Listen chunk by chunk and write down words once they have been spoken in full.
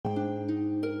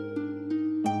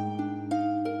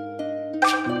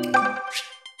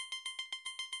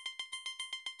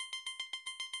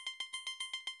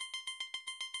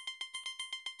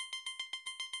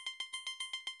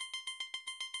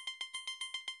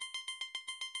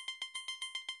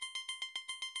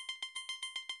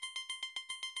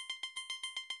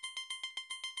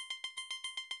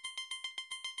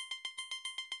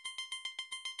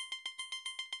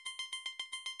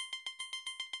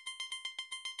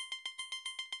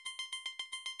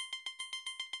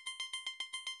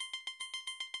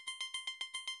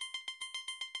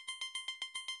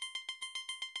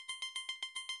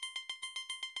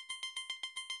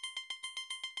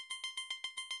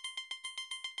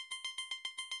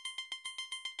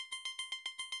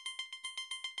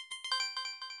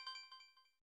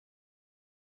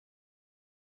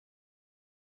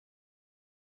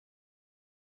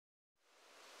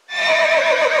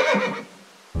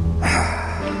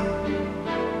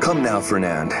Come now,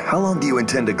 Fernand. How long do you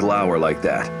intend to glower like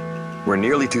that? We're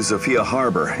nearly to Zofia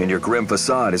Harbor, and your grim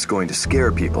facade is going to scare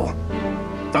people.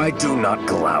 I do not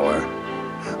glower.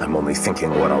 I'm only thinking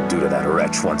what I'll do to that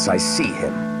wretch once I see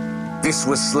him. This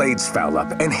was Slayde's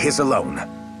foul-up, and his alone.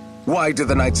 Why do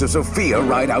the Knights of Zofia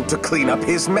ride out to clean up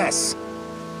his mess?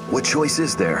 What choice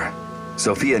is there?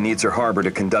 Zofia needs her harbor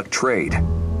to conduct trade,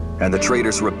 and the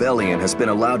traders' rebellion has been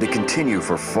allowed to continue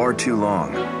for far too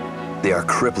long. They are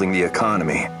crippling the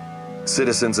economy.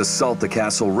 Citizens assault the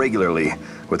castle regularly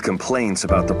with complaints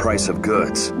about the price of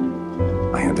goods.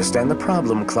 I understand the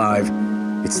problem, Clive.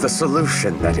 It's the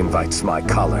solution that invites my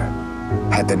choler.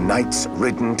 Had the knights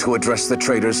ridden to address the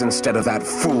traders instead of that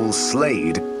fool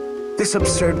Slayde, this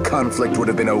absurd conflict would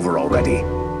have been over already.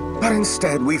 But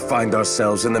instead, we find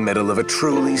ourselves in the middle of a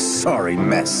truly sorry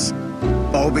mess.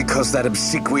 All because that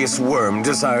obsequious worm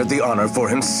desired the honor for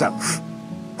himself.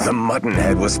 The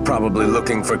muttonhead was probably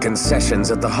looking for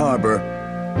concessions at the harbor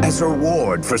as a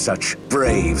reward for such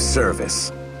brave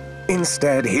service.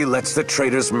 Instead, he lets the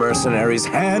trader's mercenaries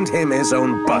hand him his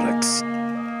own buttocks.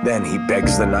 Then he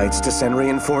begs the knights to send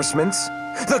reinforcements.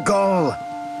 The gall!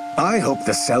 I hope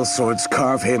the sellswords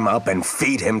carve him up and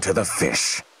feed him to the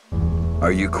fish.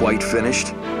 Are you quite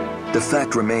finished? The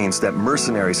fact remains that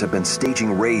mercenaries have been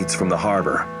staging raids from the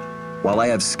harbor. While I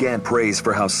have scant praise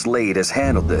for how Slayde has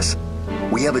handled this,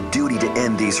 we have a duty to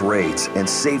end these raids and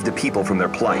save the people from their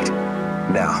plight.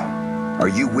 Now, are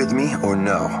you with me or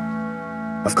no?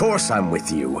 Of course I'm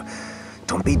with you.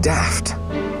 Don't be daft.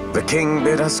 The king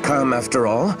bid us come after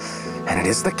all, and it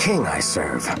is the king I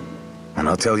serve. And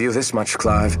I'll tell you this much,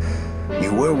 Clive.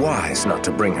 You were wise not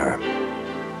to bring her.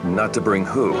 Not to bring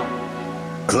who?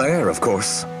 Claire, of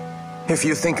course. If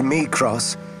you think me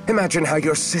cross, imagine how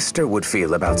your sister would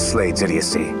feel about Slayde's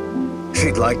idiocy.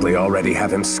 She'd likely already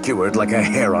have him skewered like a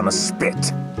hare on a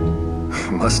spit.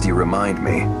 Must you remind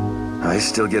me? I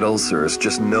still get ulcers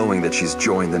just knowing that she's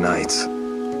joined the Knights.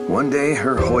 One day,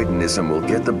 her hoydenism will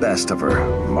get the best of her.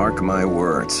 Mark my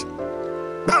words.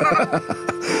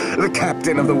 The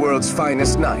captain of the world's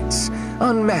finest knights,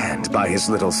 unmanned by his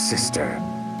little sister.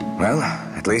 Well,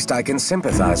 at least I can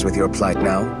sympathize with your plight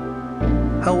now.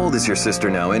 How old is your sister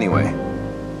now, anyway?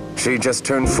 She just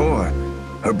turned 4.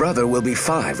 Her brother will be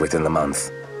 5 within the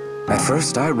month. At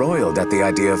first, I roiled at the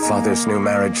idea of father's new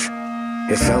marriage.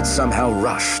 It felt somehow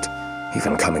rushed,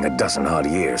 even coming a dozen-odd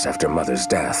years after mother's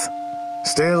death.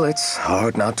 Still, it's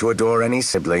hard not to adore any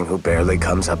sibling who barely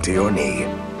comes up to your knee.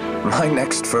 My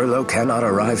next furlough cannot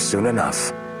arrive soon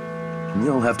enough.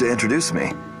 You'll have to introduce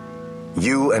me.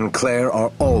 You and Claire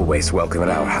are always welcome at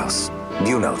our house.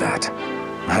 You know that.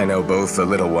 I know both the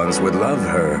little ones would love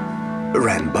her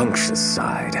rambunctious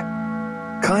side.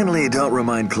 Kindly don't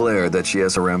remind Claire that she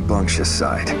has a rambunctious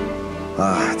side.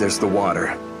 Ah, there's the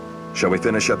water. Shall we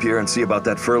finish up here and see about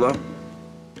that furlough?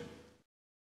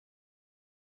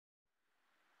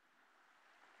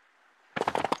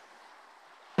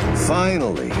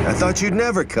 Finally, I thought you'd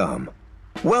never come.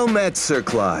 Well met, Sir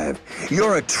Clive.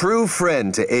 You're a true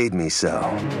friend to aid me so.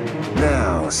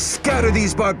 Now, scatter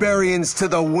these barbarians to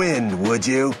the wind, would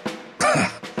you?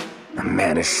 The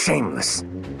man is shameless.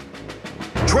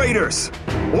 Traitors!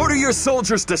 Order your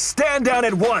soldiers to stand down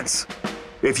at once!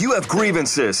 If you have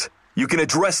grievances, you can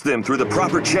address them through the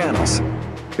proper channels.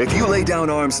 If you lay down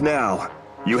arms now,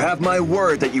 you have my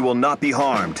word that you will not be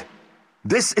harmed.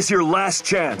 This is your last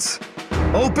chance.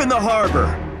 Open the harbor!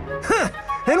 Huh!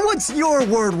 And what's your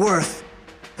word worth?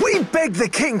 We begged the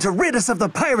king to rid us of the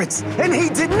pirates, and he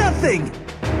did nothing!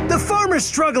 The farmers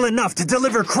struggle enough to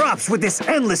deliver crops with this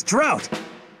endless drought.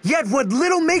 Yet what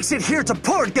little makes it here to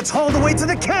port gets hauled away to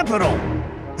the capital.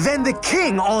 Then the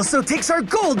king also takes our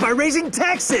gold by raising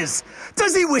taxes.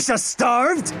 Does he wish us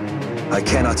starved? I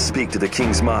cannot speak to the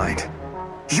king's mind.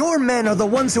 Your men are the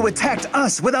ones who attacked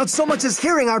us without so much as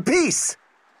hearing our peace.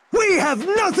 We have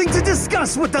nothing to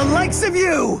discuss with the likes of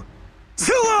you!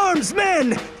 To arms,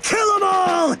 men! Kill them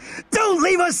all! Don't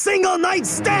leave a single knight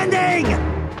standing!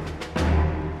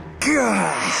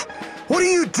 Gah! What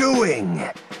are you doing?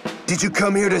 Did you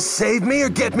come here to save me or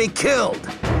get me killed?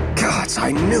 Gods,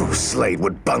 I knew Slayde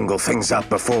would bungle things up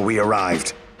before we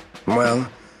arrived. Well,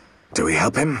 do we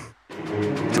help him?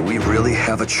 Do we really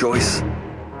have a choice?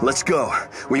 Let's go.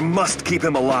 We must keep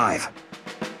him alive.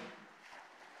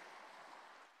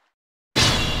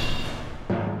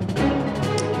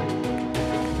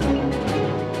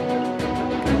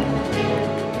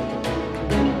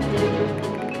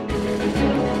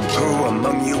 Who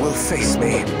among you will face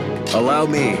me? Allow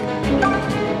me.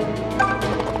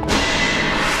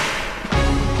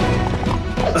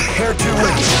 A hair too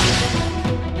late.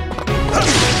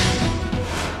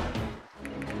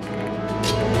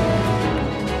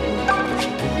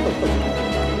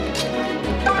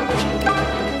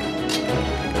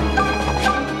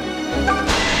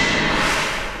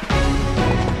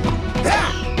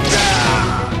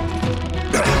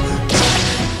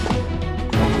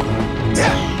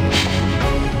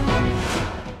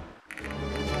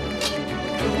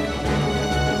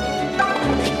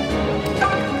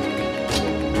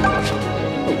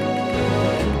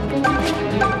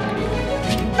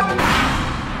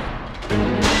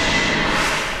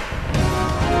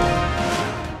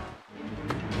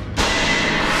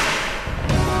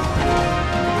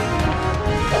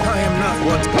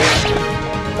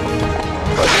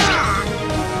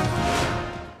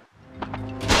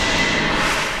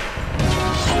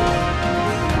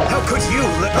 Could you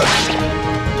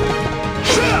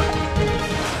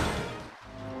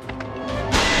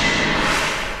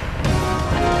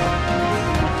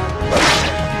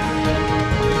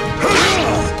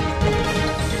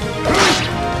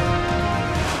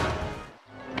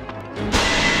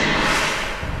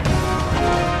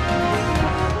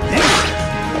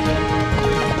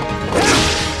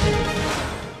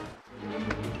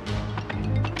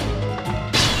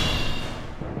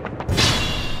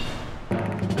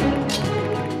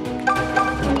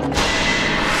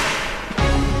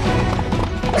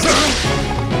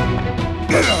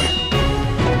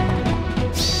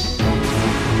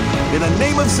In the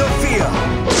name of Zofia!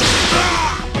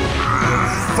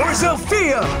 For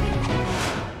Zofia!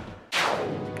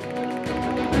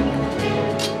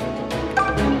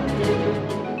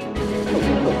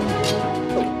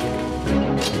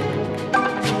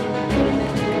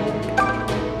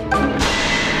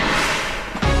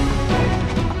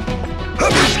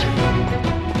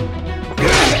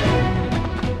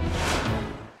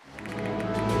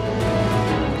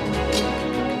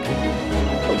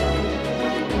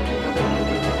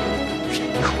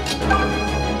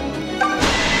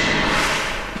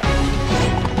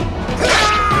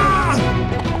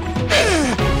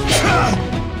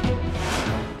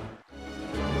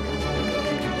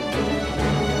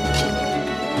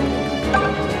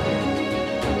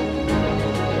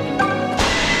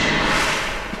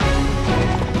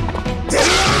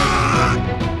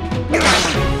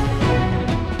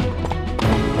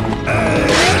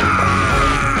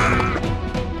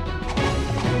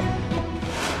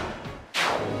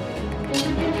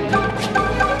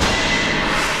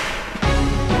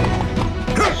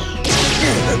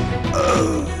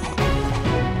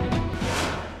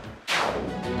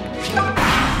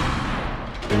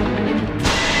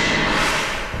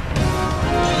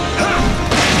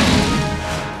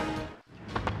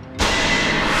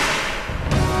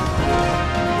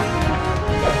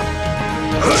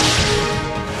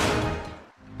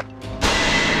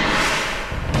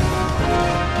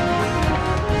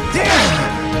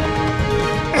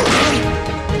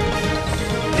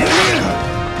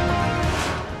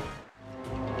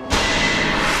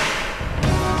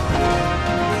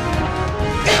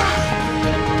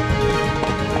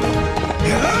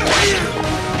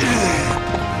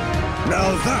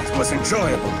 Now that was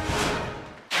enjoyable.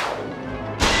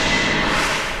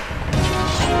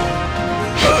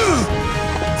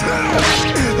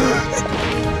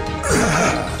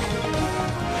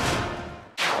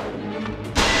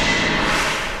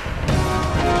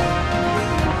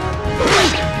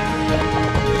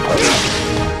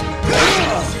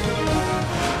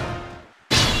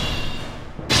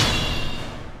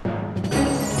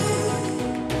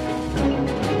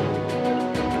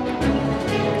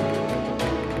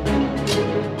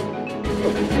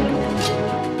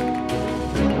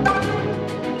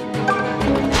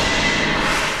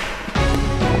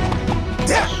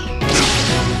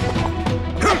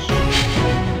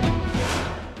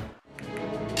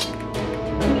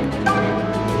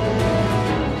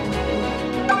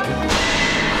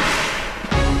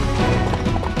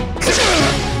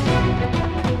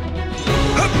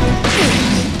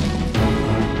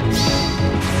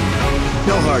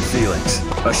 Hard feelings.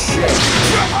 A shame.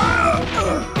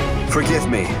 Forgive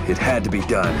me, it had to be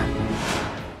done.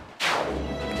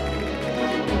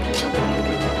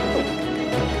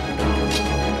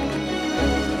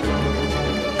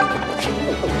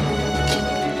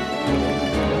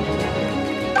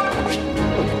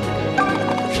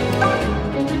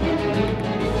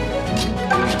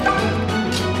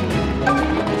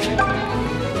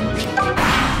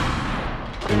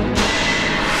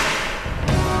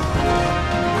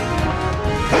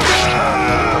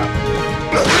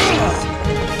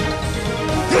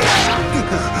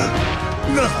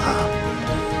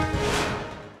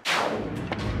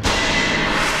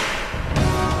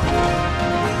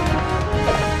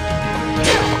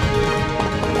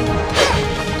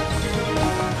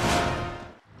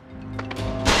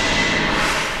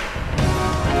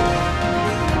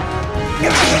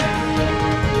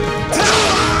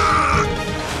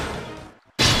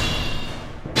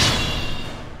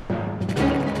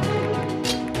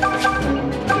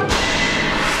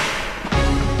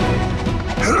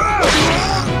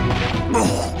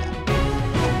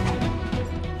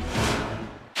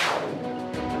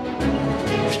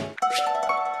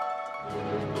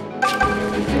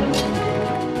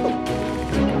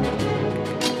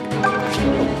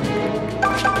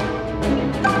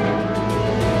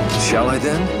 Shall I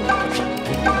then?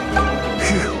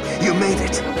 Phew, you made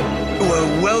it.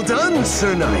 Well done,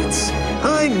 Sir Knights.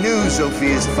 I knew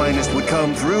Zofia's finest would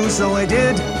come through, so I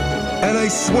did. And I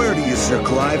swear to you, Sir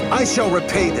Clive, I shall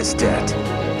repay this debt.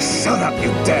 Shut up,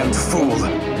 you damned fool!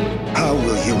 How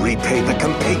will you repay the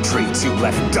compatriots you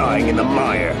left dying in the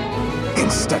mire?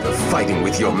 Instead of fighting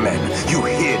with your men, you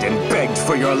hid and begged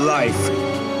for your life.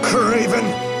 Craven,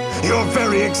 your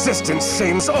very existence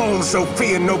shames all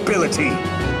Zofian nobility.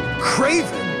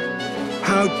 Craven?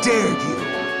 How dared you?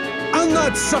 I'll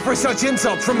not suffer such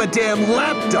insult from a damn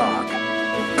lapdog!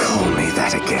 Call me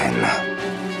that again.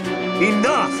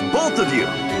 Enough, both of you!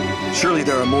 Surely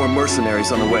there are more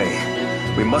mercenaries on the way.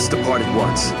 We must depart at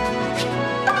once.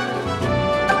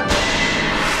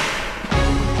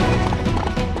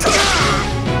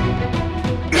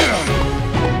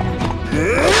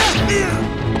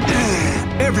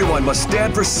 Everyone must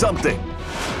stand for something.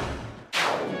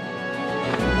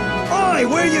 Oi,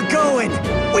 where you going?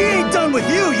 We ain't done with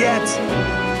you yet!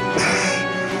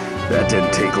 That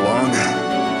didn't take long.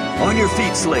 On your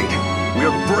feet, Slayde.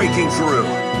 We're breaking through.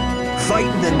 Fight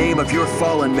in the name of your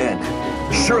fallen men.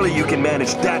 Surely you can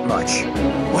manage that much.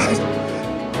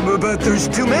 What? But there's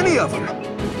too many of them.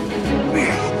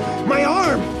 My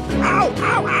arm! Ow,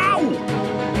 ow,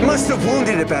 ow! Must have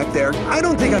wounded it back there. I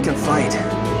don't think I can fight.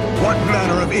 What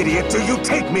manner of idiot do you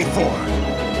take me for?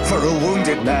 For a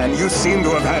wounded man, you seem to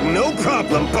have had no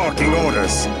problem barking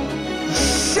orders.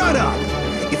 Shut up!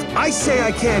 If I say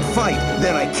I can't fight,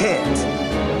 then I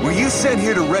can't. Were you sent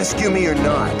here to rescue me or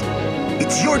not?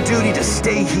 It's your duty to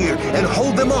stay here and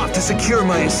hold them off to secure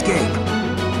my escape.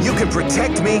 You can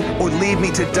protect me or leave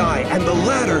me to die, and the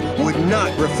latter would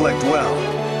not reflect well.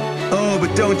 Oh,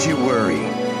 but don't you worry.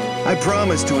 I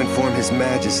promise to inform His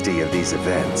Majesty of these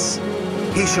events.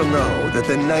 He shall know that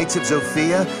the Knights of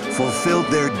Zofia fulfilled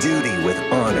their duty with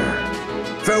honor.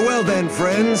 Farewell then,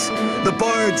 friends. The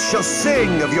bards shall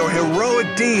sing of your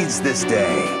heroic deeds this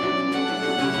day.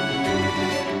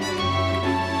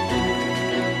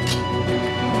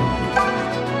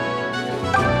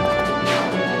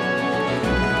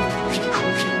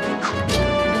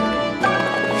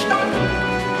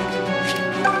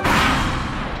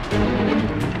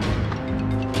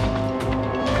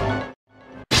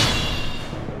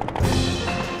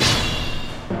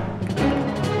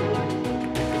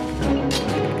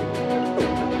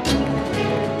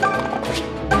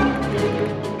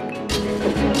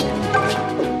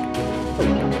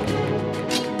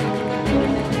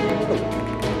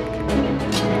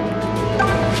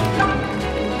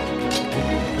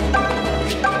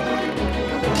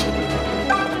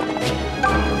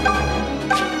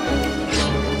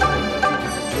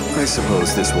 I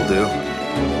suppose this will do.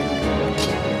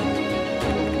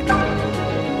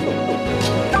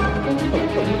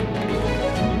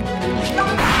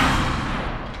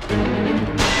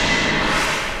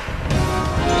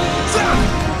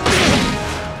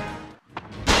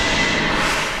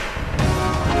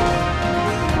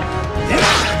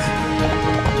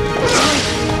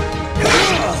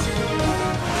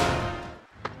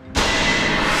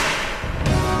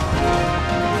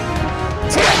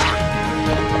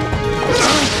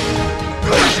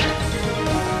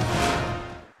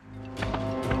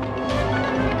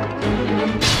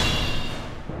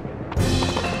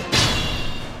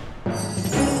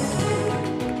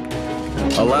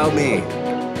 Allow me.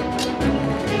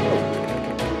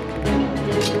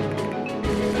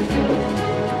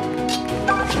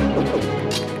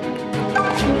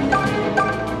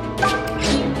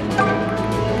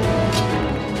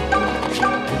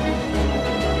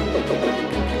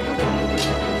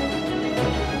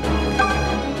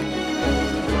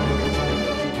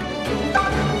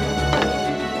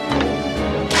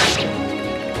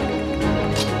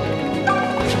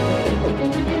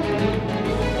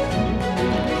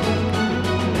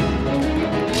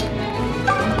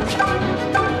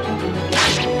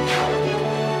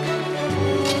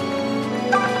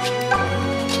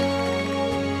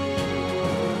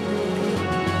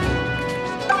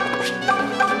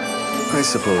 I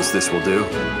suppose this will do.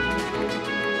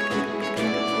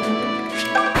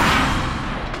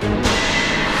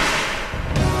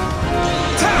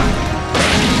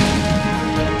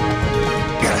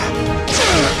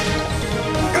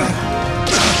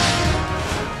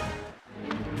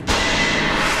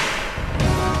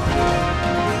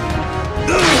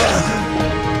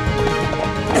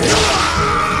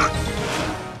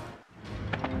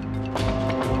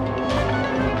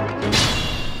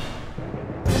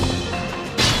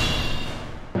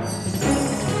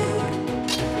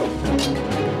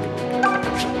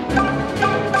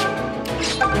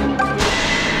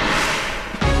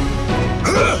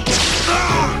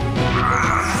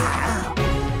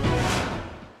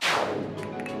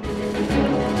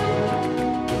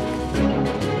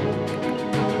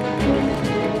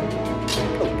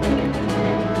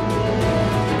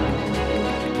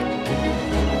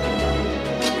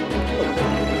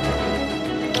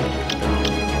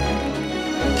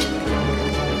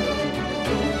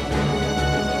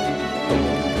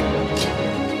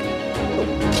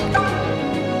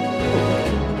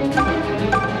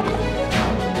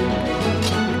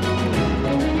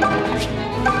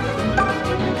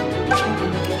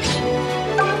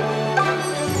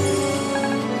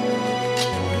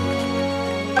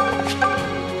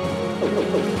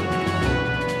 Are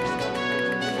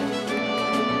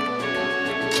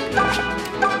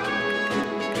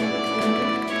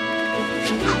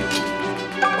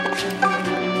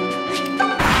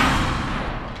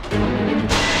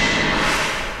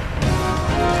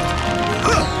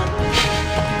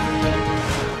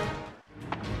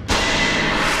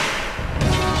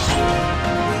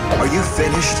you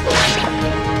finished?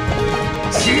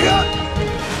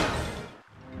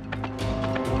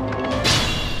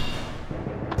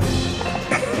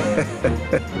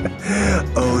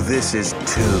 Oh, this is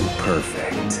too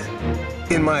perfect.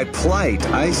 In my plight,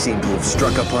 I seem to have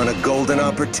struck upon a golden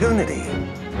opportunity.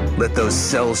 Let those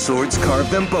cell swords carve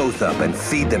them both up and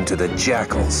feed them to the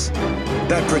jackals.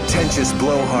 That pretentious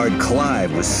blowhard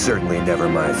Clive was certainly never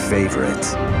my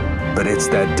favorite. But it's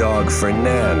that dog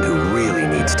Fernand who really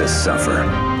needs to suffer.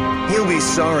 He'll be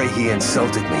sorry he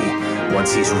insulted me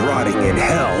once he's rotting in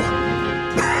hell.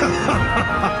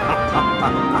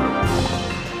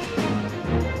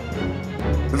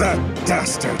 That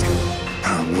dastard!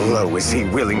 How low is he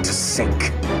willing to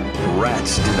sink?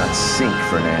 Rats do not sink,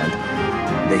 Fernand.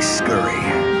 They scurry.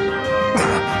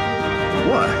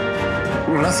 What?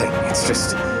 Nothing. It's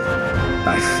just...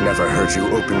 I've never heard you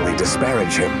openly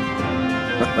disparage him.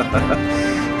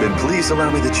 Then please allow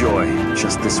me the joy,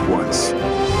 just this once.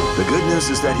 The good news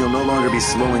is that he'll no longer be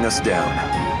slowing us down.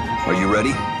 Are you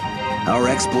ready? Our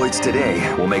exploits today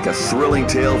will make a thrilling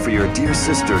tale for your dear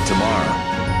sister tomorrow.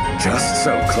 Just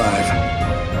so, Clive.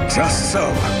 Just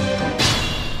so.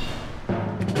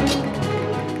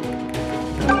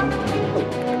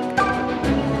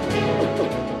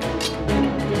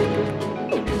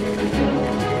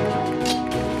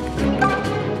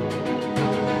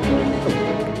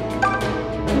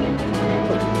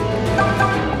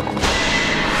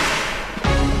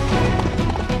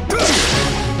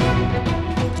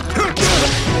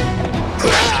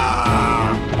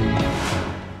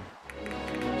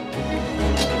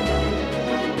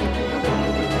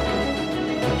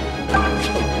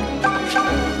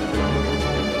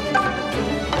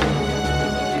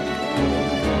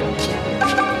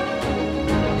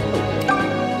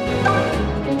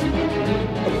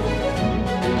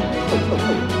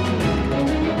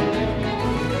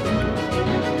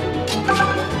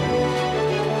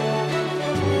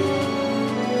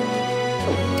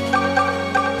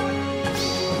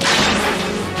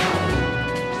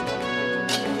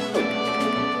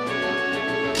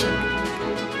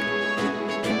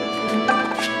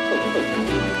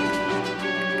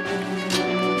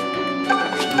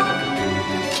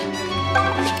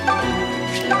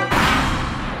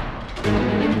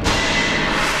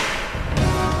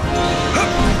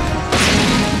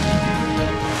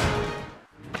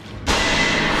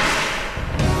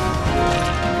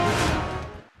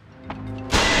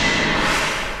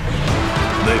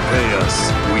 They pay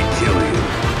us, we kill you.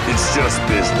 It's just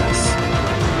business.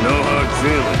 No hard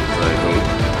feelings, I hope.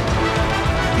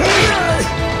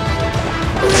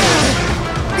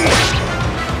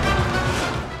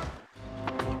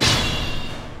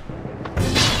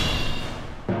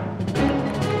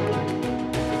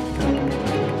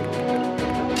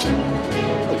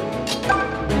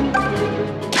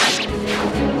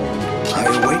 I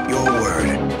await your word.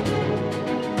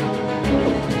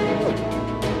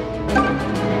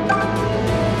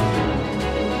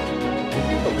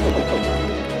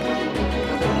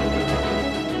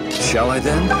 Shall I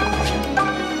then?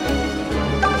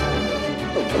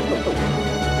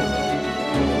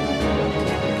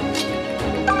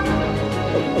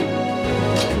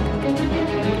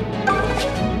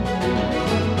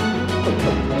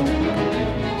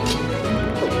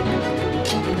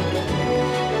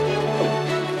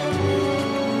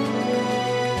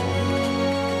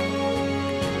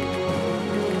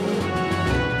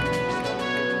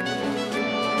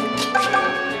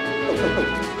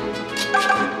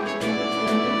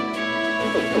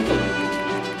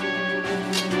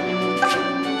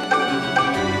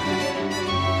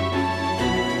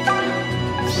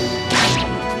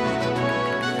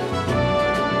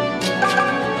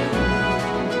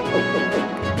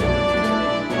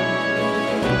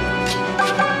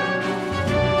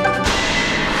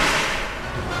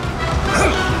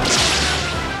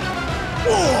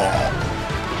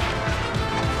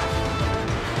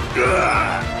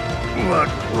 What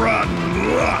rotten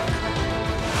luck!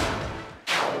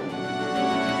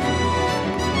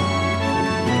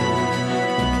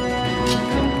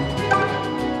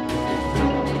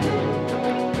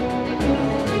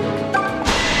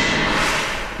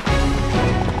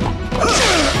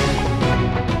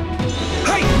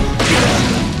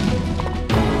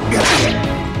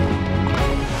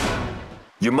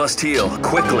 You must heal,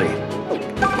 quickly.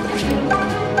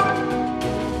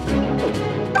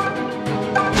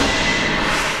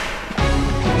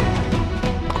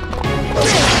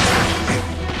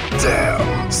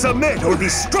 Damn! Submit or be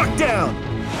struck down!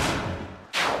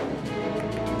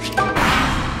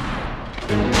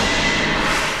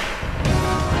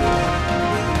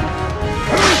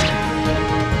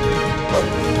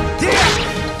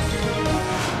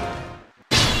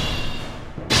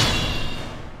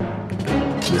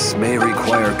 This may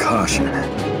require caution.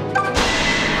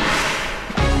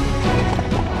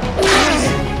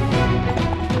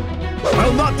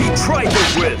 I'll not be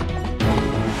trifled with!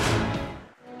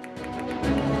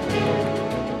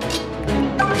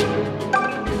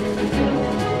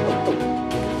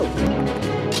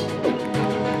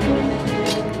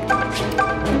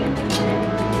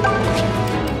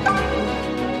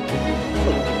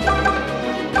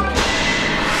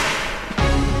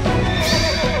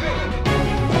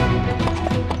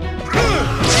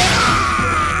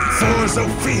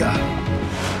 Zofia!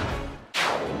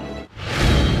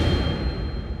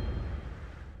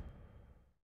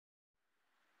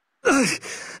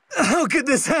 How could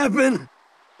this happen?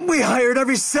 We hired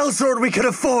every sellsword we could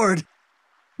afford.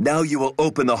 Now you will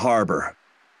open the harbor.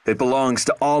 It belongs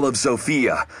to all of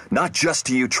Zofia, not just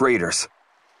to you traitors.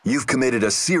 You've committed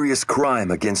a serious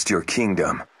crime against your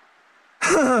kingdom.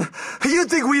 You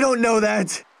think we don't know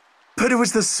that? But it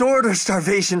was the sword or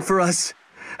starvation for us.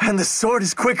 And the sword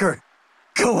is quicker.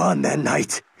 Go on then,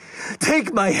 knight.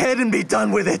 Take my head and be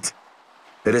done with it.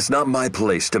 It is not my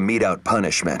place to mete out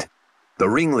punishment. The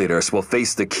ringleaders will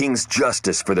face the king's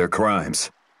justice for their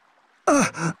crimes.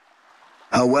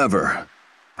 However,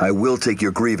 I will take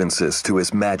your grievances to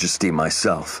His Majesty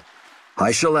myself.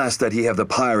 I shall ask that he have the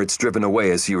pirates driven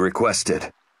away as you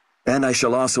requested. And I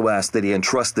shall also ask that he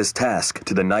entrust this task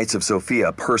to the Knights of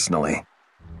Zofia personally.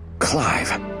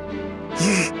 Clive.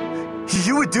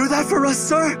 You would do that for us,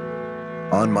 sir?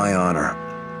 On my honor.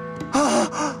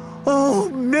 Oh,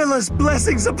 Milla's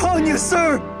blessings upon you,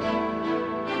 sir!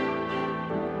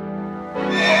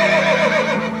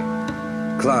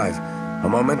 Clive, a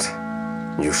moment.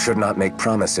 You should not make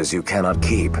promises you cannot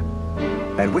keep.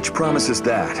 And which promise is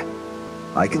that?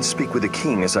 I can speak with the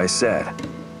king, as I said.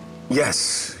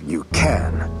 Yes, you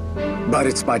can. But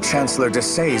it's by Chancellor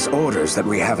Desay's orders that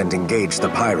we haven't engaged the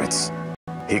pirates.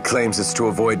 He claims it's to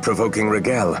avoid provoking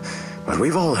Rigel, but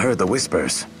we've all heard the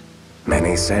whispers.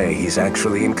 Many say he's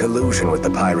actually in collusion with the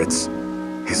pirates.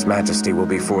 His Majesty will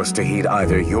be forced to heed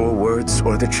either your words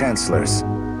or the Chancellor's.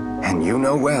 And you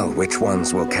know well which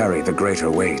ones will carry the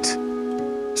greater weight.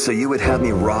 So you would have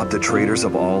me rob the traitors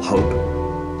of all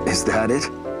hope? Is that it?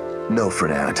 No,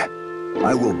 Fernand.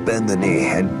 I will bend the knee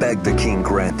and beg the king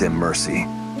grant them mercy.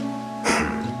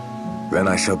 Then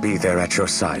I shall be there at your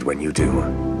side when you do.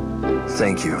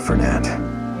 Thank you, Fernand.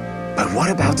 But what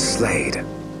about Slayde?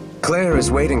 Claire is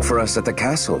waiting for us at the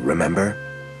castle, remember?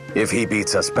 If he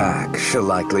beats us back, she'll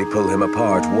likely pull him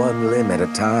apart one limb at a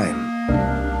time.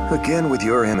 Again with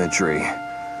your imagery.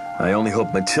 I only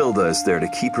hope Matilda is there to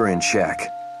keep her in check.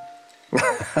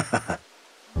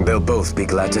 They'll both be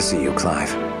glad to see you, Clive.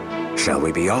 Shall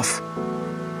we be off?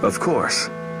 Of course.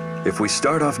 If we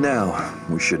start off now,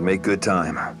 we should make good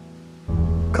time.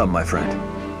 Come, my friend.